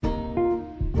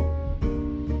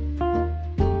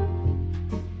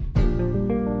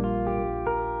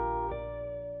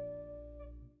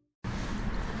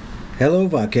Hello,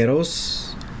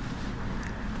 vaqueros.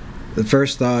 The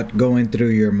first thought going through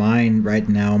your mind right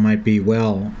now might be,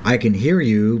 well, I can hear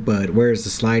you, but where's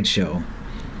the slideshow?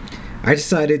 I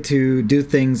decided to do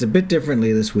things a bit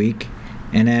differently this week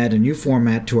and add a new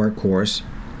format to our course,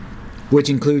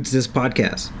 which includes this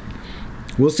podcast.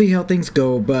 We'll see how things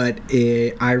go, but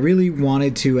I really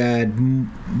wanted to add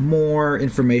more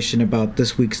information about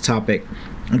this week's topic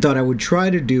and thought I would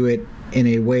try to do it in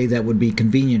a way that would be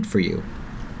convenient for you.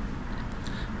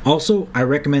 Also, I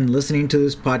recommend listening to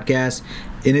this podcast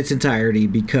in its entirety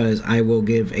because I will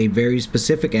give a very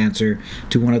specific answer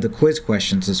to one of the quiz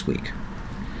questions this week.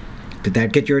 Did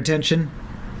that get your attention?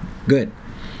 Good.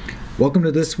 Welcome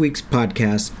to this week's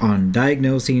podcast on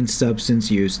diagnosing substance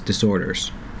use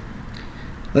disorders.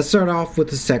 Let's start off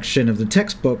with a section of the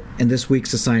textbook in this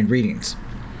week's assigned readings.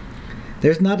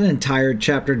 There's not an entire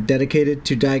chapter dedicated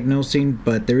to diagnosing,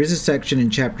 but there is a section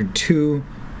in chapter 2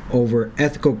 over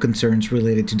ethical concerns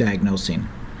related to diagnosing.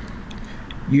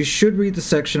 You should read the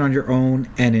section on your own,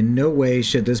 and in no way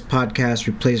should this podcast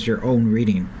replace your own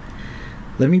reading.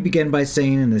 Let me begin by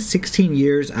saying in the 16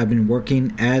 years I've been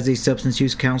working as a substance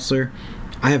use counselor,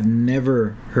 I have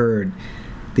never heard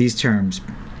these terms,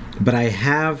 but I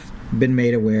have been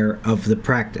made aware of the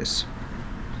practice.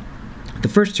 The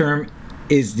first term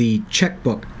is the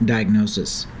checkbook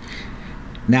diagnosis.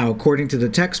 Now, according to the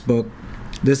textbook,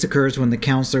 this occurs when the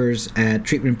counselors at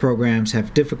treatment programs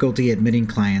have difficulty admitting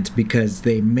clients because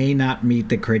they may not meet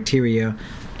the criteria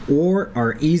or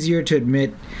are easier to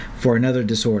admit for another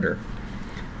disorder.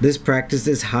 This practice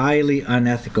is highly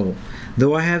unethical,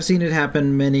 though I have seen it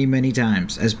happen many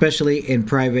times, especially in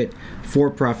private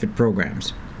for-profit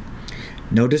programs.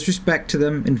 No disrespect to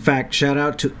them. In fact, shout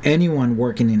out to anyone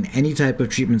working in any type of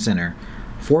treatment center,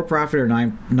 for-profit or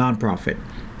non-profit.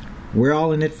 We're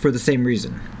all in it for the same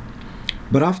reason.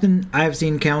 But often I have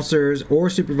seen counselors or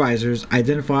supervisors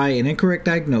identify an incorrect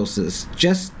diagnosis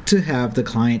just to have the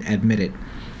client admit it.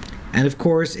 And of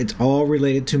course, it's all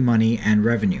related to money and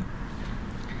revenue.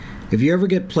 If you ever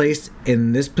get placed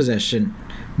in this position,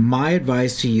 my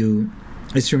advice to you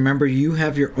is to remember you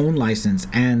have your own license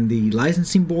and the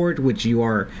licensing board, which you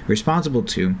are responsible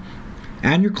to,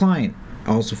 and your client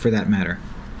also for that matter.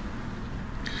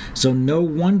 So no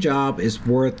one job is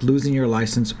worth losing your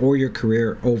license or your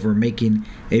career over making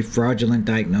a fraudulent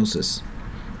diagnosis.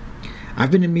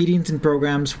 I've been in meetings and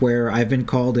programs where I've been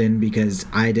called in because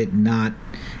I did not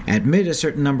admit a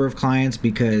certain number of clients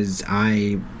because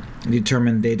I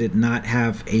determined they did not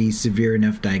have a severe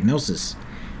enough diagnosis.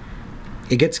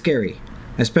 It gets scary,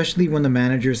 especially when the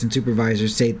managers and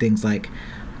supervisors say things like,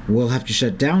 "We'll have to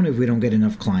shut down if we don't get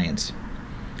enough clients."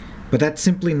 But that's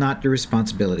simply not your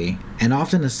responsibility, and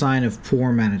often a sign of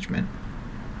poor management.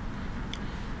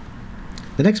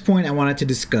 The next point I wanted to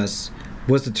discuss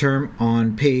was the term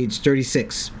on page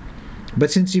 36. But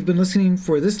since you've been listening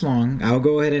for this long, I'll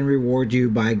go ahead and reward you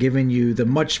by giving you the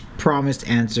much promised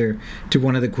answer to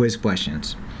one of the quiz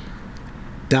questions.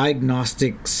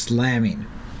 Diagnostic slamming.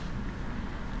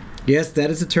 Yes, that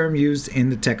is a term used in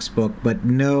the textbook, but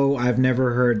no, I've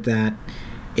never heard that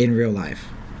in real life.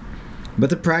 But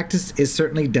the practice is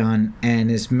certainly done and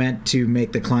is meant to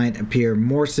make the client appear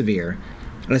more severe,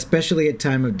 especially at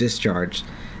time of discharge,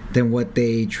 than what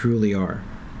they truly are.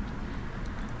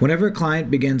 Whenever a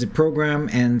client begins a program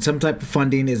and some type of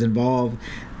funding is involved,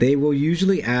 they will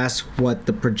usually ask what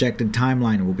the projected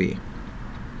timeline will be.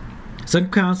 Some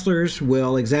counselors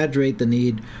will exaggerate the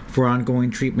need for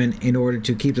ongoing treatment in order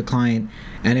to keep the client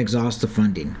and exhaust the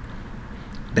funding.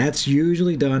 That's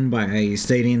usually done by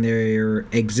stating there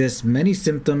exist many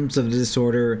symptoms of the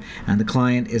disorder and the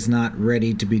client is not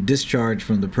ready to be discharged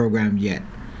from the program yet,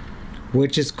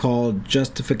 which is called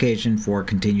justification for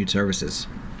continued services.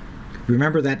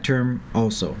 Remember that term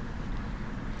also.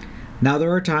 Now,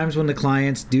 there are times when the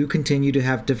clients do continue to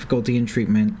have difficulty in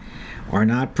treatment, are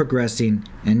not progressing,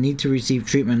 and need to receive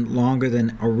treatment longer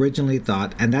than originally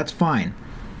thought, and that's fine,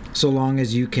 so long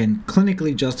as you can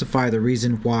clinically justify the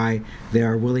reason why you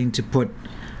are willing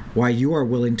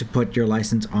to put your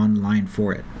license online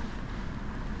for it.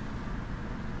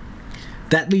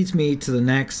 That leads me to the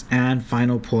next and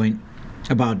final point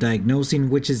about diagnosing,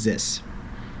 which is this.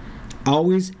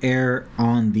 Always err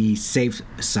on the safe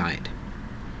side.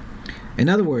 In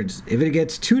other words, if it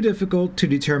gets too difficult to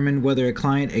determine whether a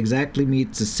client exactly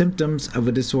meets the symptoms of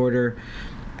a disorder,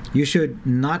 you should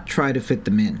not try to fit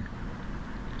them in.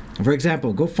 For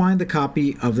example, go find the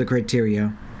copy of the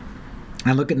criteria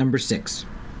and look at number 6,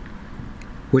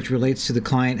 which relates to the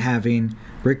client having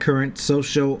recurrent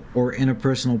social or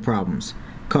interpersonal problems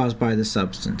caused by the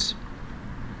substance.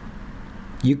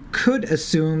 You could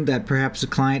assume that perhaps the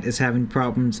client is having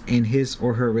problems in his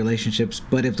or her relationships,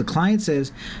 but if the client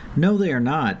says, no, they are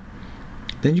not,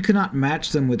 then you cannot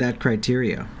match them with that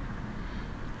criteria.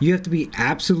 You have to be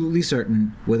absolutely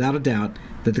certain, without a doubt,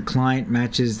 that the client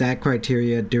matches that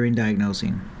criteria during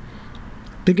diagnosing.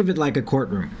 Think of it like a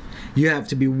courtroom. You have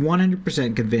to be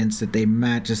 100% convinced that they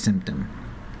match a symptom.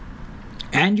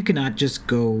 And you cannot just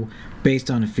go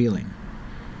based on a feeling.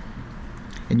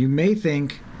 And you may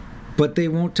think, but they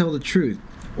won't tell the truth,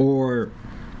 or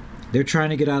they're trying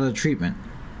to get out of the treatment.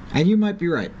 And you might be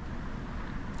right.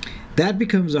 That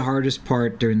becomes the hardest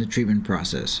part during the treatment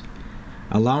process,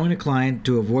 allowing a client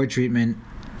to avoid treatment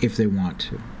if they want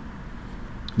to.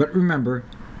 But remember,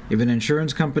 if an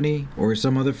insurance company or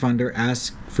some other funder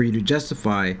asks for you to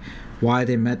justify why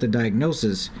they met the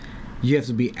diagnosis, you have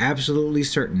to be absolutely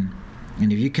certain,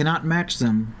 and if you cannot match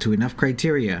them to enough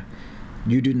criteria,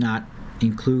 you do not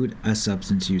include a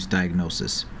substance use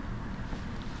diagnosis.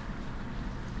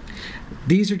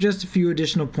 These are just a few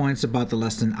additional points about the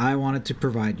lesson I wanted to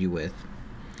provide you with.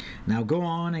 Now go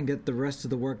on and get the rest of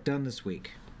the work done this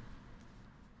week.